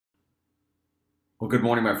Well, good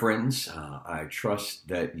morning, my friends. I trust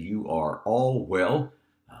that you are all well.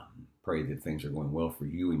 Pray that things are going well for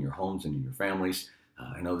you and your homes and in your families.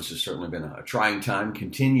 I know this has certainly been a trying time,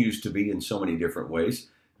 continues to be in so many different ways,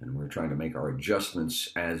 and we're trying to make our adjustments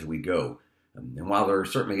as we go. And while there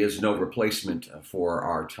certainly is no replacement for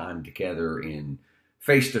our time together in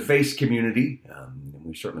face-to-face community,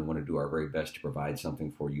 we certainly want to do our very best to provide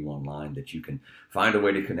something for you online that you can find a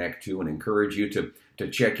way to connect to, and encourage you to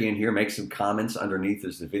check in here, make some comments underneath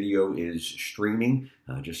as the video is streaming,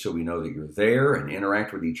 just so we know that you're there, and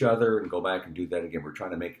interact with each other and go back and do that again. We're trying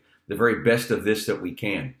to make the very best of this that we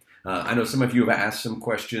can. I know some of you have asked some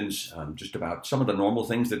questions just about some of the normal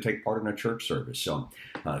things that take part in a church service. So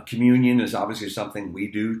communion is obviously something we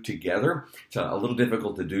do together. It's a little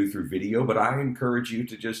difficult to do through video, but I encourage you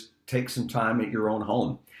to just take some time at your own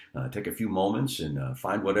home. Take a few moments and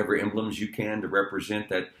find whatever emblems you can to represent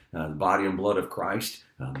that the body and blood of Christ,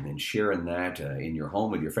 and sharing that in your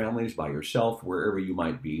home with your families, by yourself, wherever you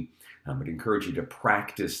might be. I'd encourage you to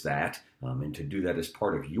practice that and to do that as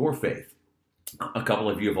part of your faith. A couple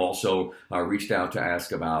of you have also reached out to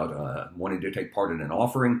ask about wanting to take part in an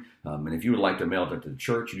offering. And if you would like to mail it to the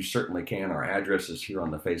church, you certainly can. Our address is here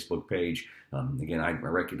on the Facebook page. Again, I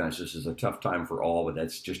recognize this is a tough time for all, but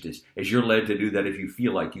that's just as you're led to do that. If you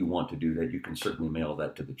feel like you want to do that, you can certainly mail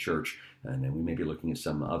that to the church. And then we may be looking at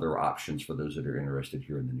some other options for those that are interested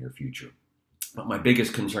here in the near future. But my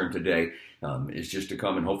biggest concern today is just to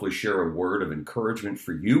come and hopefully share a word of encouragement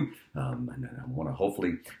for you. And I want to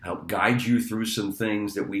hopefully help guide you through some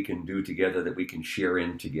things that we can do together, that we can share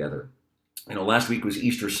in together. You know, last week was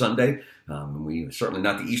Easter Sunday. We certainly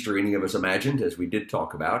not the Easter any of us imagined, as we did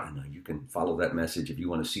talk about. And you can follow that message if you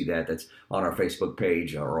want to see that. That's on our Facebook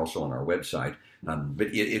page or also on our website. But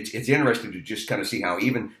it's interesting to just kind of see how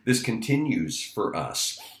even this continues for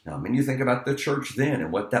us. And you think about the church then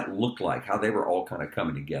and what that looked like, how they were all kind of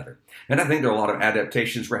coming together. And I think there are a lot of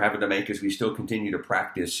adaptations we're having to make as we still continue to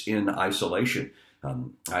practice in isolation.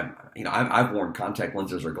 I've worn contact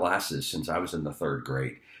lenses or glasses since I was in the third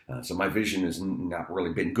grade. So my vision has not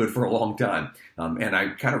really been good for a long time. And I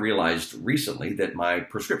kind of realized recently that my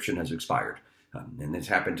prescription has expired. And it's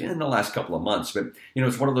happened in the last couple of months. But,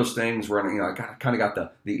 it's one of those things where, I kind of got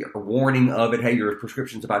the warning of it. Hey, your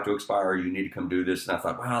prescription's about to expire. You need to come do this. And I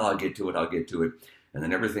thought, well, I'll get to it. And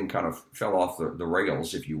then everything kind of fell off the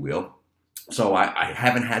rails, if you will. So I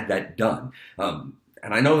haven't had that done.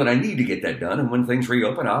 And I know that I need to get that done. And when things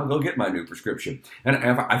reopen, I'll go get my new prescription. And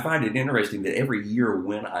I find it interesting that every year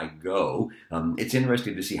when I go, it's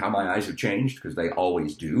interesting to see how my eyes have changed, because they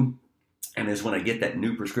always do. And as when I get that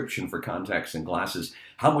new prescription for contacts and glasses,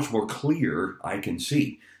 how much more clear I can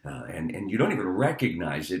see. And you don't even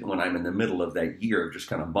recognize it when I'm in the middle of that year, just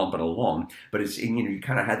kind of bumping along. But it's, you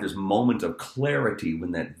kind of had this moment of clarity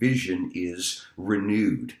when that vision is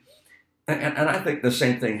renewed. And I think the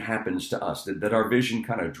same thing happens to us, that our vision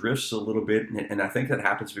kind of drifts a little bit. And I think that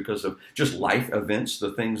happens because of just life events,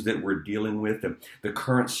 the things that we're dealing with, the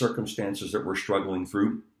current circumstances that we're struggling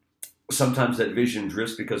through. Sometimes that vision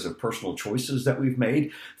drifts because of personal choices that we've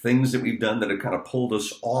made, things that we've done that have kind of pulled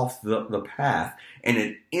us off the path, and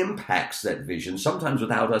it impacts that vision, sometimes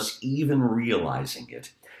without us even realizing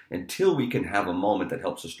it, until we can have a moment that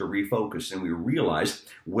helps us to refocus and we realize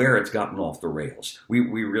where it's gotten off the rails. We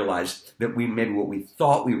realize that maybe what we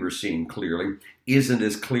thought we were seeing clearly isn't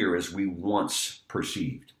as clear as we once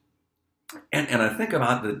perceived. And I think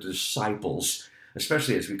about the disciples,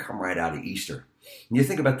 especially as we come right out of Easter. And you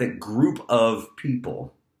think about that group of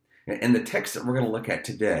people, and the text that we're going to look at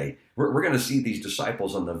today, we're going to see these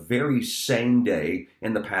disciples on the very same day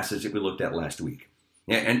in the passage that we looked at last week.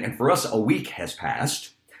 And for us, a week has passed.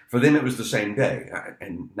 For them, it was the same day.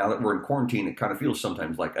 And now that we're in quarantine, it kind of feels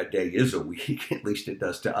sometimes like a day is a week. At least it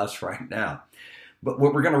does to us right now. But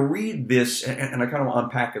what we're going to read this, and I kind of want to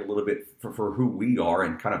unpack it a little bit for who we are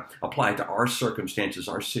and kind of apply it to our circumstances,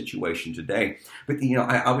 our situation today. But,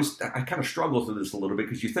 I kind of struggle through this a little bit,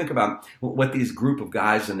 because you think about what these group of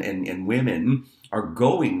guys and women are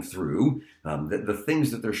going through, the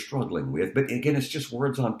things that they're struggling with. But again, it's just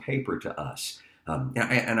words on paper to us. And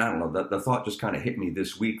I don't know, the thought just kind of hit me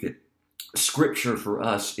this week that Scripture for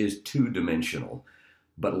us is two-dimensional,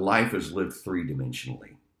 but life is lived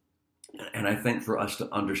three-dimensionally. And I think for us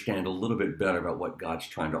to understand a little bit better about what God's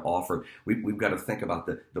trying to offer, we've got to think about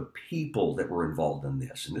the people that were involved in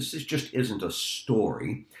this. And this just isn't a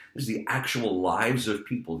story. This is the actual lives of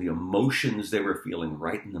people, the emotions they were feeling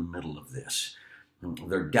right in the middle of this.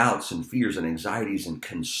 Their doubts and fears and anxieties and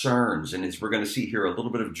concerns. And as we're going to see here, a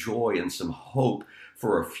little bit of joy and some hope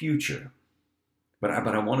for a future. But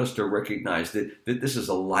I want us to recognize that this is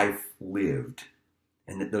a life lived.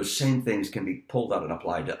 And that those same things can be pulled out and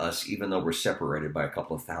applied to us, even though we're separated by a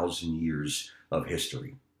couple of thousand years of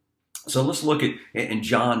history. So let's look at in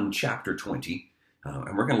John chapter 20,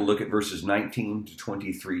 and we're going to look at verses 19 to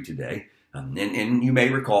 23 today. And you may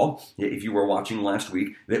recall, if you were watching last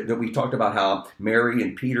week, that we talked about how Mary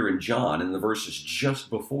and Peter and John, in the verses just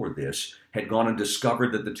before this, had gone and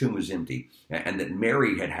discovered that the tomb was empty, and that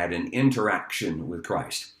Mary had had an interaction with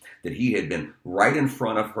Christ, that he had been right in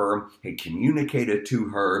front of her, had communicated to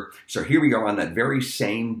her. So here we are on that very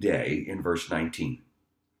same day in verse 19.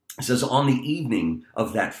 It says, on the evening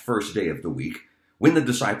of that first day of the week, when the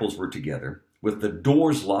disciples were together, with the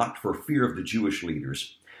doors locked for fear of the Jewish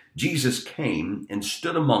leaders, Jesus came and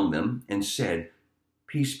stood among them and said,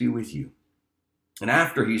 "Peace be with you." And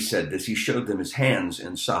after he said this, he showed them his hands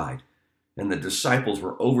and side, and the disciples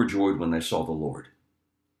were overjoyed when they saw the Lord.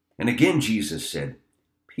 And again Jesus said,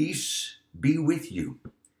 "Peace be with you.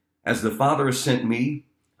 As the Father has sent me,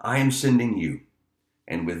 I am sending you."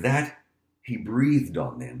 And with that, he breathed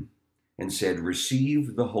on them and said,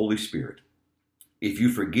 "Receive the Holy Spirit. If you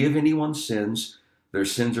forgive anyone's sins, their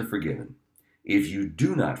sins are forgiven. If you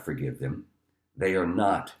do not forgive them, they are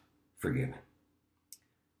not forgiven."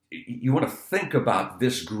 You want to think about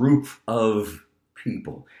this group of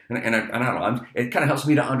people. And I don't know, it kind of helps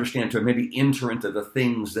me to understand, to maybe enter into the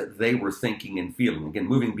things that they were thinking and feeling. Again,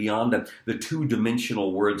 moving beyond the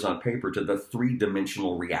two-dimensional words on paper to the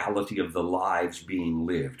three-dimensional reality of the lives being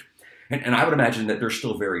lived. And I would imagine that they're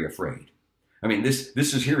still very afraid. I mean, this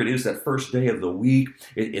is, here it is, that first day of the week.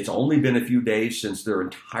 It's only been a few days since their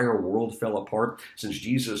entire world fell apart, since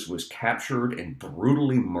Jesus was captured and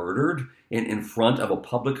brutally murdered in front of a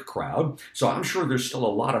public crowd. So I'm sure there's still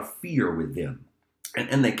a lot of fear with them.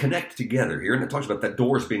 And they connect together here, and it talks about that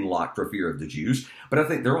doors being locked for fear of the Jews. But I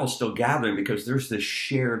think they're all still gathering because there's this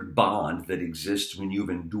shared bond that exists when you've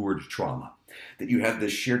endured trauma. That you have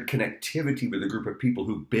this shared connectivity with a group of people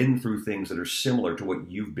who've been through things that are similar to what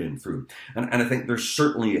you've been through. And I think they're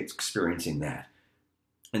certainly experiencing that.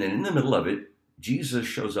 And then in the middle of it, Jesus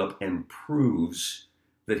shows up and proves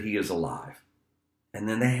that he is alive. And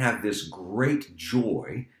then they have this great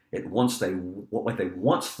joy at what they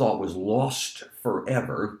once thought was lost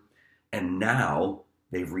forever, and now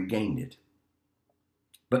they've regained it.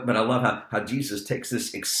 But I love how Jesus takes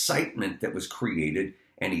this excitement that was created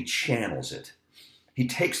and he channels it. He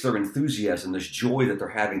takes their enthusiasm, this joy that they're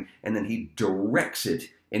having, and then he directs it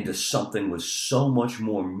into something with so much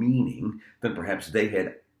more meaning than perhaps they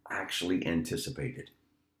had actually anticipated.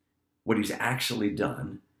 What he's actually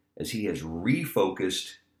done is he has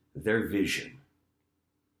refocused their vision.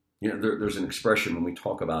 You know, there's an expression when we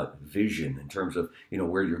talk about vision in terms of,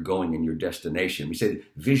 where you're going and your destination. We say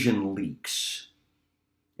vision leaks.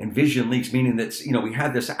 And vision leaks, meaning that, we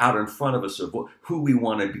have this out in front of us of who we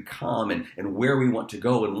want to become and where we want to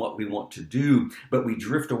go and what we want to do. But we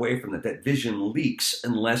drift away from that. That vision leaks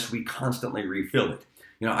unless we constantly refill it.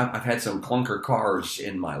 I've had some clunker cars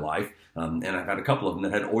in my life, and I've had a couple of them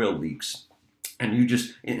that had oil leaks. And you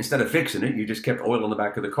just, instead of fixing it, you just kept oil in the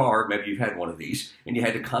back of the car. Maybe you had one of these, and you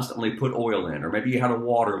had to constantly put oil in. Or maybe you had a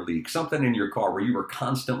water leak, something in your car where you were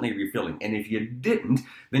constantly refilling. And if you didn't,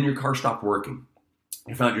 then your car stopped working.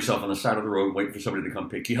 You found yourself on the side of the road waiting for somebody to come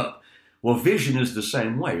pick you up. Well, vision is the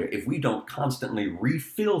same way. If we don't constantly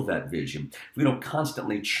refill that vision, if we don't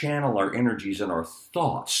constantly channel our energies and our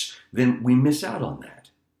thoughts, then we miss out on that.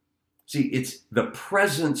 See, it's the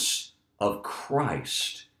presence of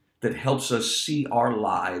Christ that helps us see our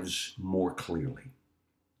lives more clearly.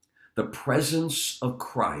 The presence of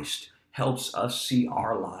Christ helps us see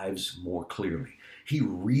our lives more clearly. He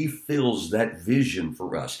refills that vision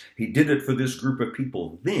for us. He did it for this group of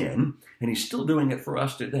people then, and he's still doing it for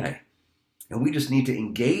us today. And we just need to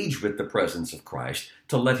engage with the presence of Christ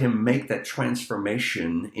to let him make that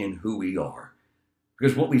transformation in who we are.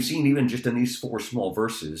 Because what we've seen even just in these 4 small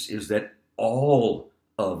verses is that all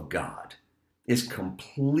of God is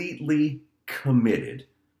completely committed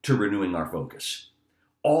to renewing our focus.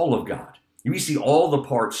 All of God. We see all the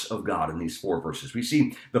parts of God in these 4 verses. We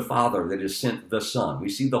see the Father that has sent the Son. We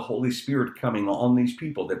see the Holy Spirit coming on these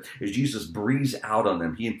people, that as Jesus breathes out on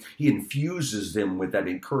them, he infuses them with that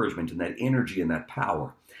encouragement and that energy and that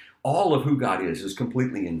power. All of who God is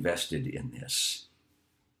completely invested in this.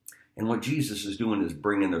 And what Jesus is doing is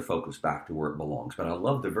bringing their focus back to where it belongs. But I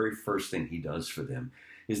love the very first thing he does for them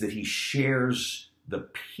is that he shares the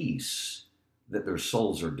peace that their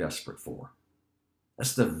souls are desperate for.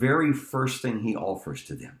 That's the very first thing he offers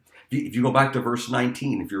to them. If you go back to verse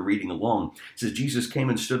 19, if you're reading along, it says, Jesus came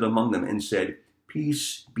and stood among them and said,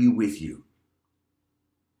 "Peace be with you."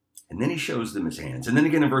 And then he shows them his hands. And then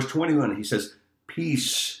again in verse 21, he says,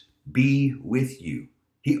 "Peace be with you."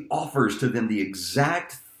 He offers to them the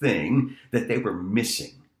exact thing that they were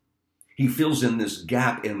missing. He fills in this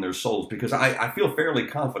gap in their souls, because I feel fairly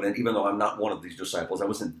confident, even though I'm not one of these disciples, I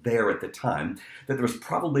wasn't there at the time, that there was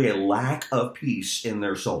probably a lack of peace in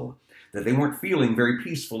their soul, that they weren't feeling very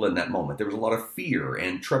peaceful in that moment. There was a lot of fear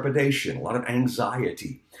and trepidation, a lot of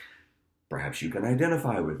anxiety. Perhaps you can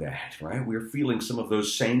identify with that, right? We're feeling some of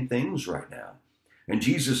those same things right now. And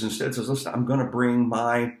Jesus instead says, listen, I'm going to bring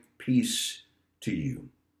my peace to you.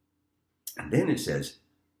 And then it says,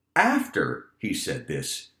 after he said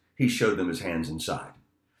this, he showed them his hands and side.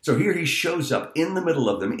 So here he shows up in the middle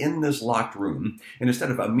of them in this locked room, and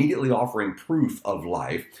instead of immediately offering proof of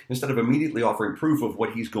life, instead of immediately offering proof of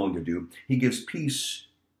what he's going to do, he gives peace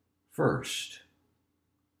first.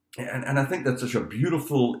 And I think that's such a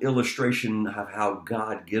beautiful illustration of how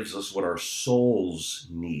God gives us what our souls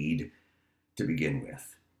need to begin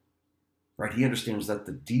with. Right? He understands that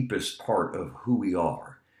the deepest part of who we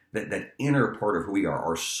are, that inner part of who we are,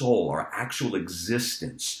 our soul, our actual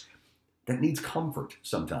existence, that needs comfort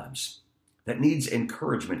sometimes, that needs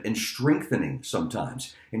encouragement and strengthening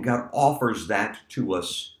sometimes. And God offers that to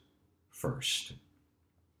us first.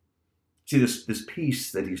 See, this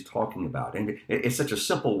peace that he's talking about, and it's such a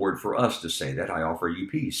simple word for us to say that, I offer you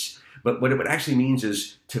peace. But what it actually means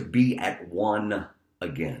is to be at one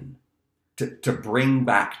again, to bring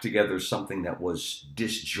back together something that was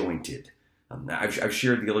disjointed. I've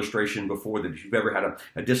shared the illustration before that if you've ever had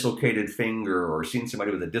a dislocated finger or seen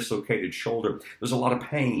somebody with a dislocated shoulder, there's a lot of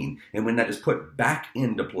pain. And when that is put back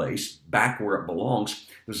into place, back where it belongs,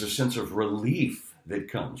 there's a sense of relief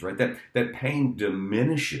that comes, right? That pain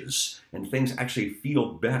diminishes and things actually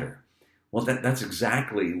feel better. Well, that's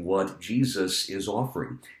exactly what Jesus is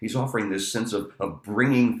offering. He's offering this sense of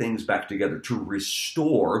bringing things back together, to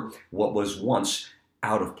restore what was once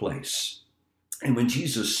out of place. And when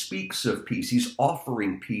Jesus speaks of peace, he's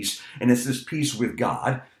offering peace, and it's this peace with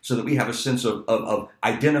God, so that we have a sense of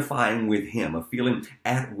identifying with him, of feeling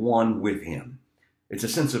at one with him. It's a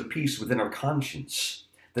sense of peace within our conscience,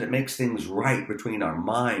 that it makes things right between our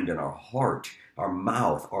mind and our heart, our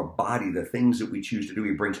mouth, our body, the things that we choose to do.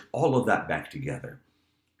 He brings all of that back together.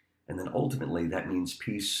 And then ultimately that means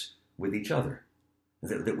peace with each other,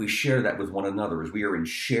 that we share that with one another as we are in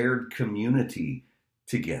shared community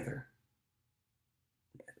together.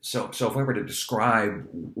 So if I were to describe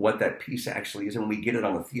what that peace actually is, and we get it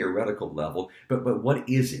on a theoretical level, but what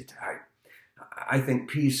is it? I think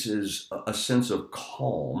peace is a sense of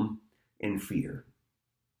calm in fear.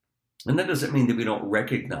 And that doesn't mean that we don't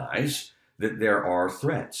recognize that there are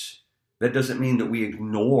threats. That doesn't mean that we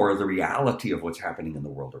ignore the reality of what's happening in the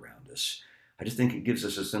world around us. I just think it gives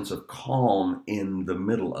us a sense of calm in the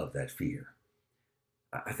middle of that fear.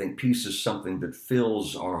 I think peace is something that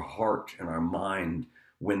fills our heart and our mind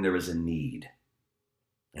when there is a need.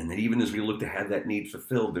 And that even as we look to have that need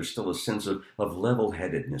fulfilled, there's still a sense of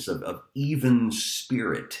level-headedness, of even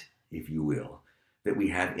spirit, if you will, that we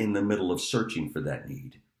have in the middle of searching for that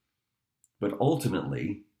need. But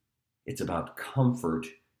ultimately, it's about comfort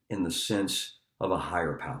in the sense of a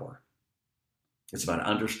higher power. It's about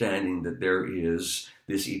understanding that there is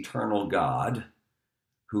this eternal God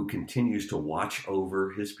who continues to watch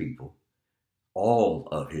over his people, all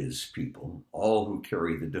of his people, all who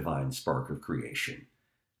carry the divine spark of creation,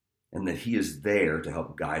 and that he is there to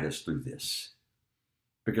help guide us through this.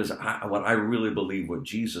 Because what I really believe what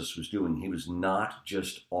Jesus was doing, he was not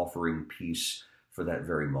just offering peace for that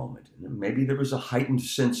very moment. Maybe there was a heightened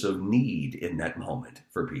sense of need in that moment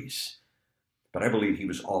for peace, but I believe he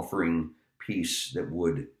was offering peace that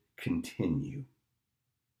would continue.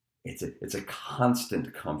 It's a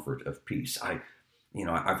constant comfort of peace. I've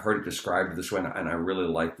heard it described this way, and I really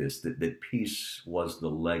like this, that peace was the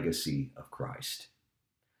legacy of Christ,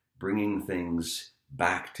 bringing things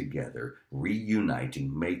back together,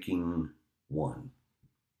 reuniting, making one.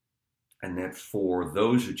 And that for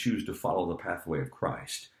those who choose to follow the pathway of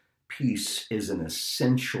Christ, peace is an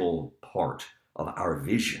essential part of our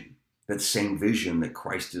vision, that same vision that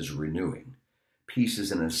Christ is renewing. Peace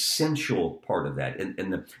is an essential part of that.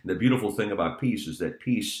 And the beautiful thing about peace is that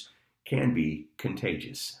peace can be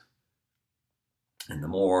contagious. And the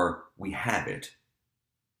more we have it,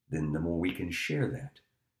 then the more we can share that.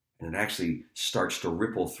 And it actually starts to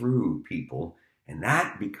ripple through people. And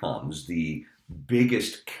that becomes the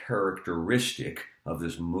biggest characteristic of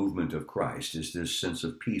this movement of Christ, is this sense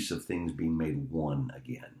of peace, of things being made one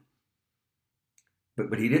again.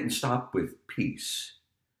 But he didn't stop with peace.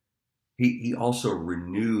 He also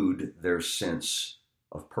renewed their sense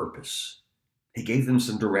of purpose. He gave them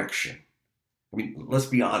some direction. I mean, let's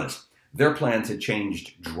be honest. Their plans had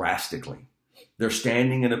changed drastically. They're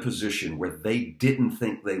standing in a position where they didn't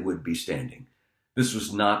think they would be standing. This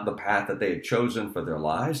was not the path that they had chosen for their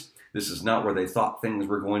lives. This is not where they thought things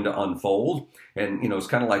were going to unfold. And, it's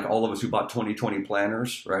kind of like all of us who bought 2020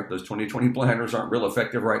 planners, right? Those 2020 planners aren't real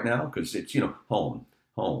effective right now because it's, home,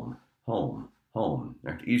 home, home, home.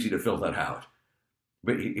 It's easy to fill that out.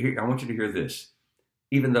 But here, I want you to hear this.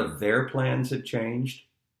 Even though their plans had changed,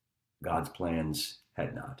 God's plans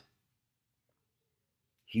had not.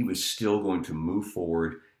 He was still going to move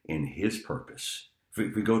forward in his purpose.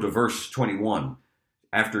 If we go to verse 21,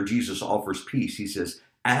 after Jesus offers peace, he says,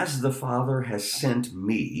 "As the Father has sent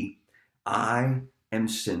me, I am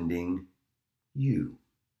sending you."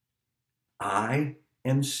 I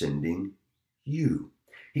am sending you.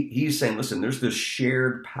 He's saying, listen, there's this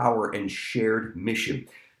shared power and shared mission.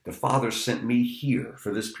 The Father sent me here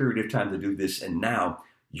for this period of time to do this, and now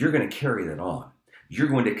you're going to carry that on. You're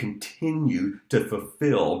going to continue to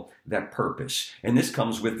fulfill that purpose. And this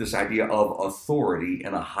comes with this idea of authority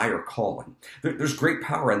and a higher calling. There's great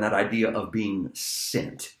power in that idea of being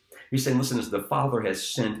sent. He's saying, listen, as the Father has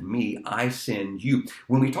sent me, I send you.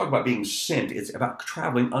 When we talk about being sent, it's about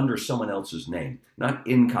traveling under someone else's name. Not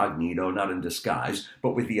incognito, not in disguise,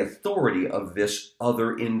 but with the authority of this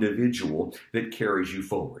other individual that carries you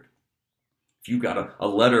forward. If you've got a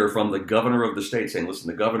letter from the governor of the state saying, listen,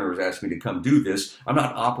 the governor has asked me to come do this, I'm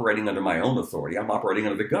not operating under my own authority. I'm operating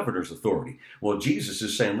under the governor's authority. Well, Jesus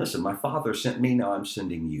is saying, listen, my Father sent me, now I'm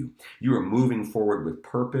sending you. You are moving forward with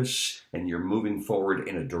purpose, and you're moving forward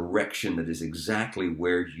in a direction that is exactly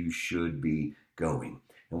where you should be going.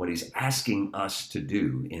 And what he's asking us to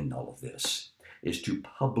do in all of this is to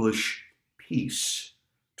publish peace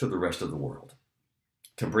to the rest of the world,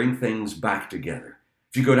 to bring things back together.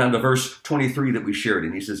 If you go down to verse 23 that we shared,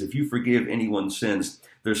 and he says, if you forgive anyone's sins,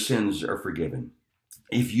 their sins are forgiven.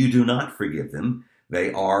 If you do not forgive them,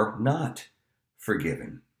 they are not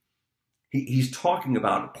forgiven. He's talking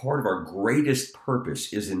about part of our greatest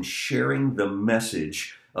purpose is in sharing the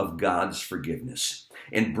message of God's forgiveness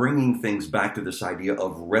and bringing things back to this idea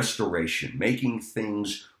of restoration, making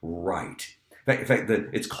things right. In fact,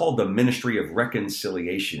 it's called the ministry of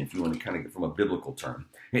reconciliation, if you want to kind of get from a biblical term.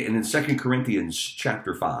 And in 2 Corinthians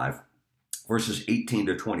chapter 5, verses 18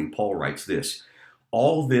 to 20, Paul writes this,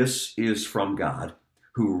 "All this is from God,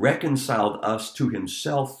 who reconciled us to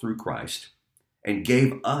himself through Christ and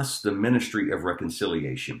gave us the ministry of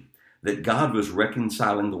reconciliation, that God was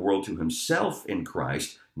reconciling the world to himself in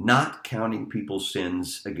Christ, not counting people's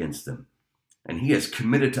sins against them. And he has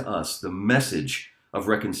committed to us the message of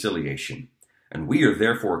reconciliation. And we are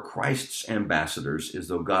therefore Christ's ambassadors, as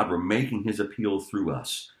though God were making his appeal through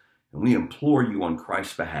us. And we implore you on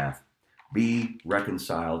Christ's behalf, be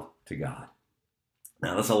reconciled to God."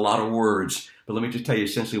 Now, that's a lot of words, but let me just tell you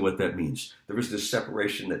essentially what that means. There is this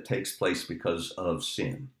separation that takes place because of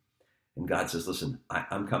sin. And God says, listen,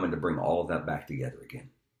 I'm coming to bring all of that back together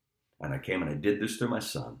again. And I came and I did this through my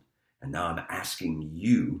Son. And now I'm asking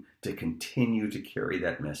you to continue to carry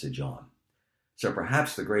that message on. So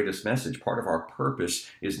perhaps the greatest message, part of our purpose,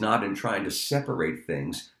 is not in trying to separate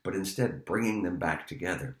things, but instead bringing them back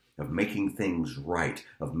together, of making things right,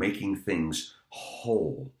 of making things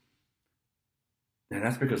whole. And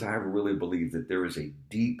that's because I really believe that there is a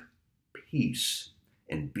deep peace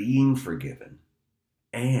in being forgiven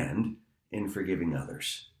and in forgiving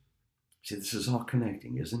others. See, this is all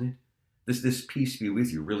connecting, isn't it? This peace be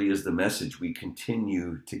with you really is the message we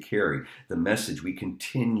continue to carry, the message we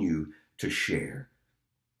continue to share.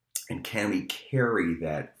 And can we carry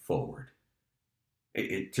that forward?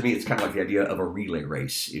 To me, it's kind of like the idea of a relay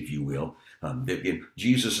race, if you will.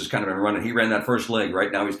 Jesus has kind of been running. He ran that first leg.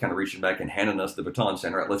 Right now, he's kind of reaching back and handing us the baton,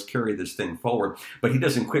 saying, all right, let's carry this thing forward. But he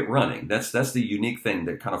doesn't quit running. That's the unique thing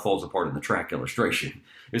that kind of falls apart in the track illustration,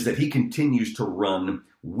 is that he continues to run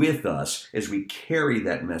with us as we carry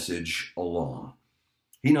that message along.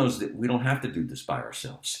 He knows that we don't have to do this by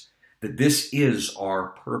ourselves, that this is our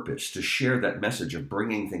purpose, to share that message of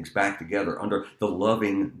bringing things back together under the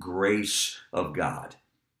loving grace of God.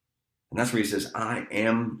 And that's where he says, I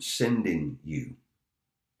am sending you.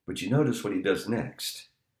 But you notice what he does next.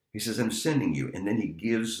 He says, I'm sending you. And then he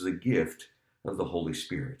gives the gift of the Holy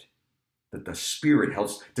Spirit. That the Spirit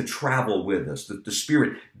helps to travel with us. That the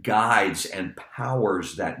Spirit guides and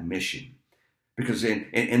powers that mission. Because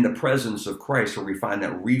in the presence of Christ, where we find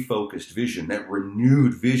that refocused vision, that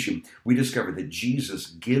renewed vision, we discover that Jesus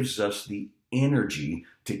gives us the energy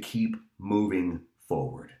to keep moving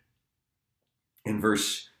forward. In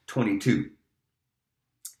verse 22,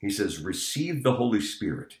 he says, receive the Holy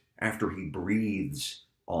Spirit after he breathes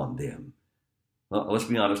on them. Well, let's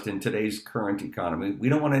be honest, in today's current economy, we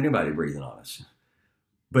don't want anybody breathing on us.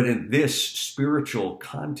 But in this spiritual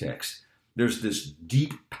context, there's this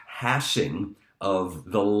deep passing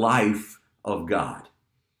of the life of God.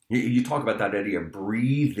 You talk about that idea of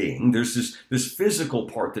breathing. There's this physical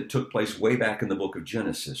part that took place way back in the book of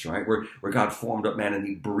Genesis, right? Where God formed up man and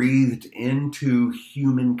he breathed into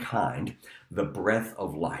humankind the breath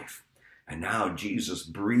of life. And now Jesus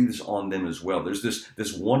breathes on them as well. There's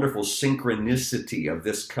this wonderful synchronicity of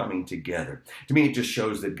this coming together. To me, it just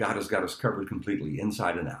shows that God has got us covered completely,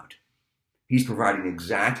 inside and out. He's providing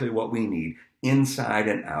exactly what we need, inside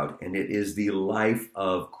and out, and it is the life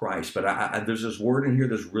of Christ. But there's this word in here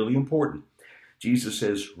that's really important. Jesus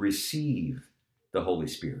says, receive the Holy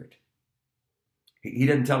Spirit. He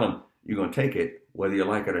doesn't tell them, you're going to take it, whether you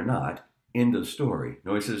like it or not. End of story.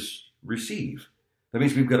 No, he says, receive. That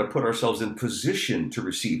means we've got to put ourselves in position to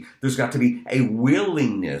receive. There's got to be a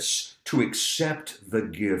willingness to accept the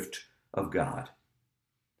gift of God.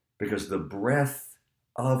 Because the breath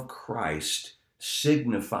of Christ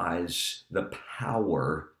signifies the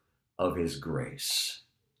power of his grace.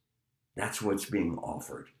 That's what's being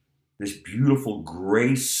offered. This beautiful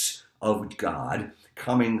grace of God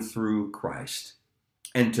coming through Christ.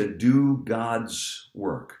 And to do God's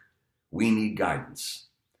work, we need guidance,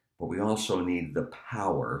 but we also need the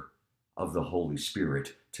power of the Holy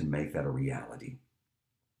Spirit to make that a reality.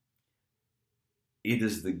 It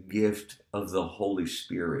is the gift of the Holy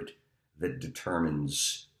Spirit that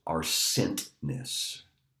determines our sentness,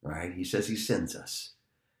 right? He says he sends us.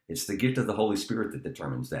 It's the gift of the Holy Spirit that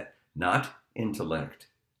determines that, not intellect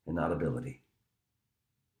and not ability.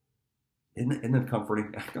 Isn't that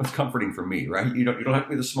comforting? It's comforting for me, right? You don't have to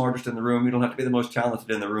be the smartest in the room. You don't have to be the most talented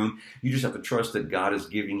in the room. You just have to trust that God is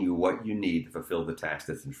giving you what you need to fulfill the task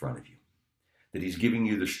that's in front of you. That he's giving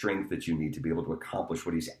you the strength that you need to be able to accomplish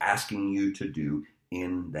what he's asking you to do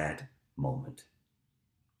in that moment.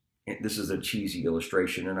 This is a cheesy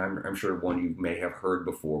illustration, and I'm sure one you may have heard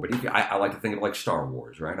before, but I like to think of it like Star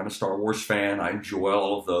Wars, right? I'm a Star Wars fan. I enjoy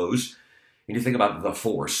all of those. And you think about the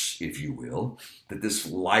Force, if you will, that this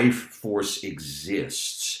life force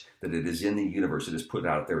exists, that it is in the universe, it is put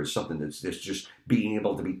out there as something that's just being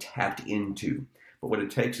able to be tapped into. But what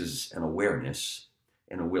it takes is an awareness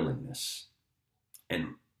and a willingness.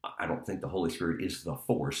 And I don't think the Holy Spirit is the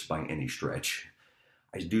Force by any stretch.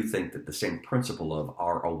 I do think that the same principle of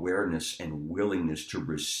our awareness and willingness to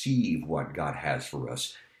receive what God has for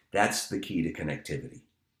us, that's the key to connectivity.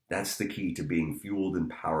 That's the key to being fueled and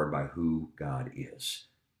powered by who God is.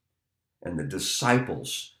 And the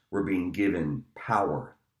disciples were being given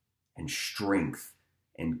power and strength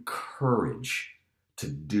and courage to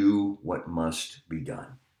do what must be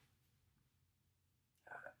done.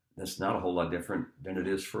 That's not a whole lot different than it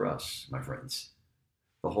is for us, my friends.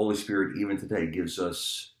 The Holy Spirit, even today, gives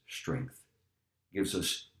us strength, gives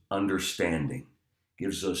us understanding,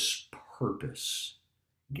 gives us purpose,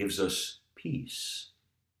 gives us peace.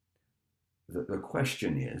 The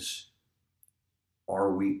question is,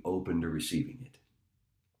 are we open to receiving it?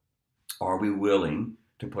 Are we willing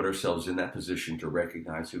to put ourselves in that position to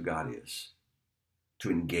recognize who God is,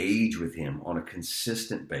 to engage with him on a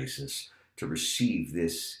consistent basis, to receive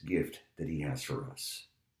this gift that he has for us?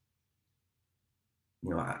 You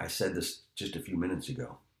know, I said this just a few minutes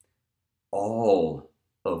ago. All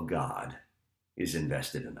of God is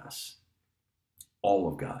invested in us. All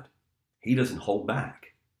of God. He doesn't hold back.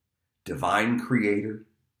 Divine creator,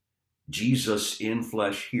 Jesus in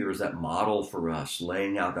flesh here is that model for us,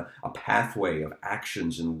 laying out a pathway of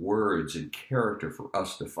actions and words and character for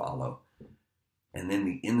us to follow. And then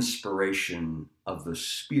the inspiration of the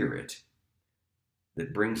Spirit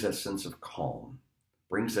that brings that sense of calm,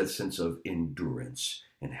 brings that sense of endurance,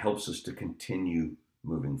 and helps us to continue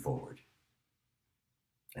moving forward.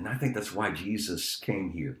 And I think that's why Jesus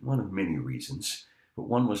came here. One of many reasons, but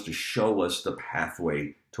one was to show us the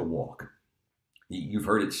pathway to walk. You've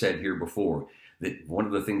heard it said here before that one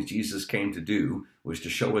of the things Jesus came to do was to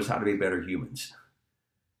show us how to be better humans.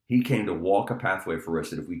 He came to walk a pathway for us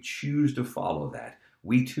that if we choose to follow that,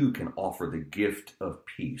 we too can offer the gift of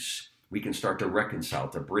peace. We can start to reconcile,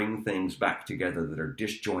 to bring things back together that are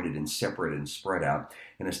disjointed and separate and spread out,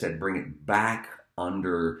 and instead bring it back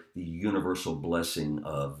under the universal blessing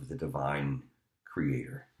of the divine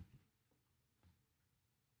creator.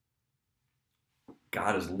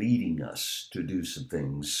 God is leading us to do some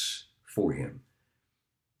things for him.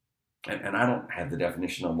 And I don't have the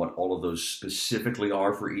definition on what all of those specifically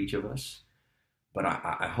are for each of us, but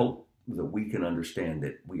I hope that we can understand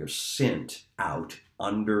that we are sent out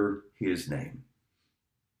under his name.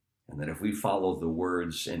 And that if we follow the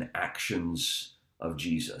words and actions of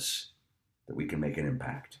Jesus, that we can make an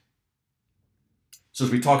impact. So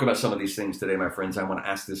as we talk about some of these things today, my friends, I want to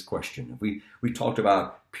ask this question. We talked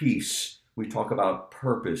about peace. We talk about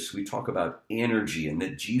purpose. We talk about energy, and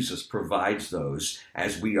that Jesus provides those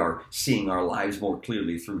as we are seeing our lives more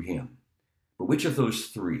clearly through him. But which of those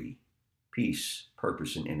three, peace,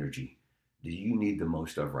 purpose, and energy, do you need the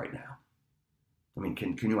most of right now? I mean,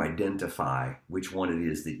 can you identify which one it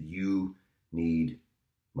is that you need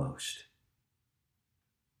most?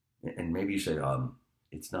 And maybe you say,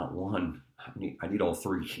 it's not one. I need all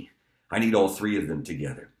three. I need all three of them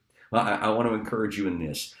together. Well, I want to encourage you in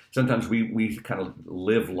this. Sometimes we kind of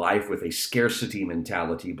live life with a scarcity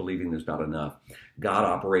mentality, believing there's not enough. God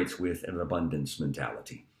operates with an abundance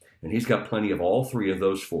mentality. And he's got plenty of all three of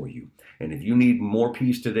those for you. And if you need more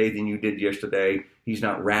peace today than you did yesterday, he's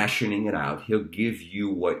not rationing it out. He'll give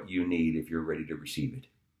you what you need if you're ready to receive it.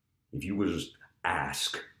 If you will just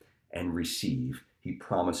ask and receive, he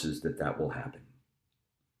promises that that will happen.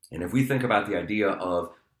 And if we think about the idea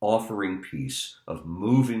of offering peace, of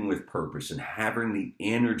moving with purpose, and having the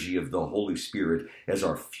energy of the Holy Spirit as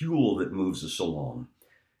our fuel that moves us along,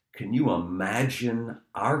 can you imagine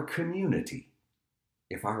our community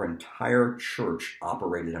if our entire church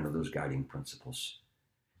operated under those guiding principles?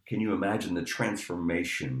 Can you imagine the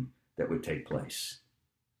transformation that would take place?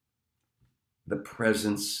 The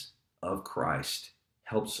presence of Christ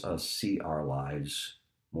helps us see our lives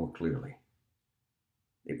more clearly.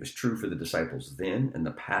 It was true for the disciples then and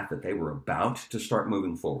the path that they were about to start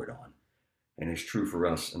moving forward on. And it's true for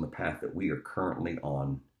us in the path that we are currently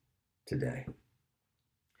on today.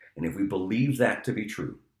 And if we believe that to be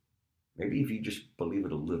true, maybe if you just believe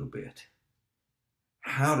it a little bit,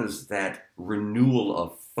 how does that renewal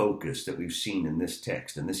of focus that we've seen in this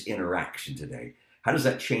text and this interaction today, how does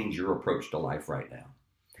that change your approach to life right now?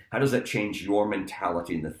 How does that change your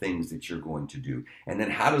mentality and the things that you're going to do? And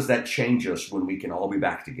then how does that change us when we can all be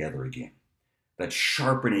back together again? That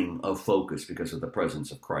sharpening of focus because of the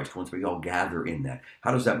presence of Christ, once we all gather in that,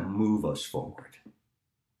 how does that move us forward?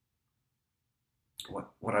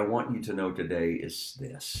 What I want you to know today is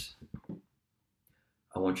this.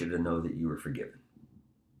 I want you to know that you are forgiven.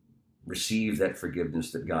 Receive that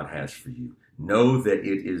forgiveness that God has for you. Know that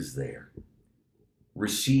it is there.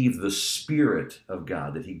 Receive the Spirit of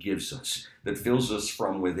God that he gives us, that fills us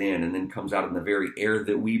from within and then comes out in the very air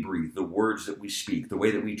that we breathe, the words that we speak, the way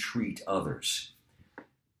that we treat others.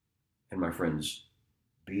 And my friends,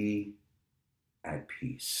 be at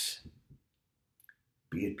peace.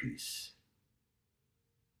 Be at peace.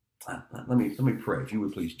 Let me pray. If you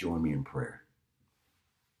would please join me in prayer.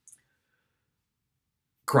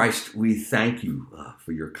 Christ, we thank you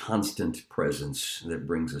for your constant presence that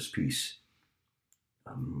brings us peace.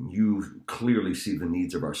 You clearly see the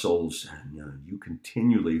needs of our souls, and you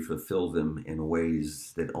continually fulfill them in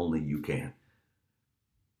ways that only you can.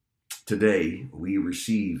 Today, we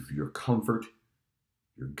receive your comfort,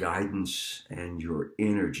 your guidance, and your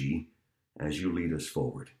energy as you lead us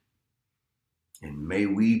forward. And may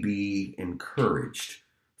we be encouraged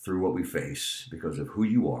through what we face because of who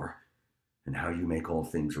you are and how you make all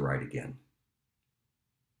things right again.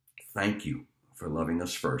 Thank you for loving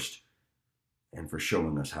us first and for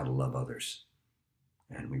showing us how to love others.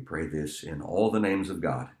 And we pray this in all the names of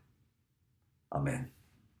God. Amen.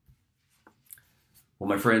 Well,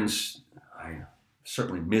 my friends, I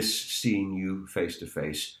certainly miss seeing you face to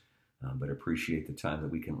face, but appreciate the time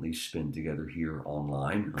that we can at least spend together here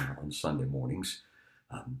online on Sunday mornings.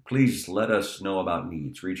 Please let us know about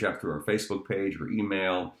needs. Reach out through our Facebook page or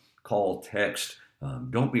email, call, text.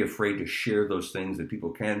 Don't be afraid to share those things that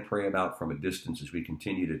people can pray about from a distance as we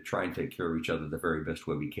continue to try and take care of each other the very best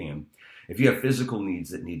way we can. If you have physical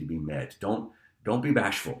needs that need to be met, don't be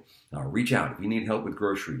bashful. Reach out. If you need help with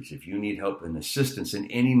groceries, if you need help and assistance in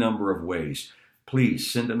any number of ways,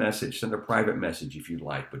 please send a message, send a private message if you'd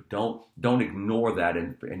like, but don't ignore that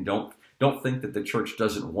and don't think that the church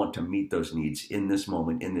doesn't want to meet those needs in this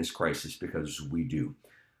moment, in this crisis, because we do.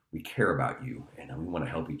 We care about you, and we want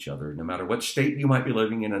to help each other. No matter what state you might be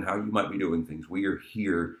living in and how you might be doing things, we are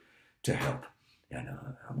here to help. And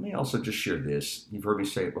let me also just share this. You've heard me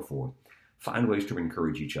say it before. Find ways to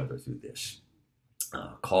encourage each other through this.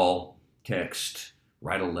 Call, text,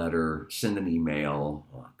 write a letter, send an email,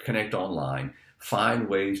 connect online. Find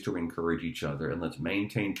ways to encourage each other, and let's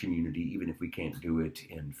maintain community even if we can't do it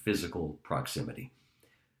in physical proximity.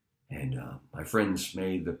 And my friends,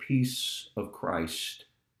 may the peace of Christ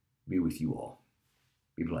be with you all.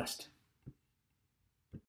 Be blessed.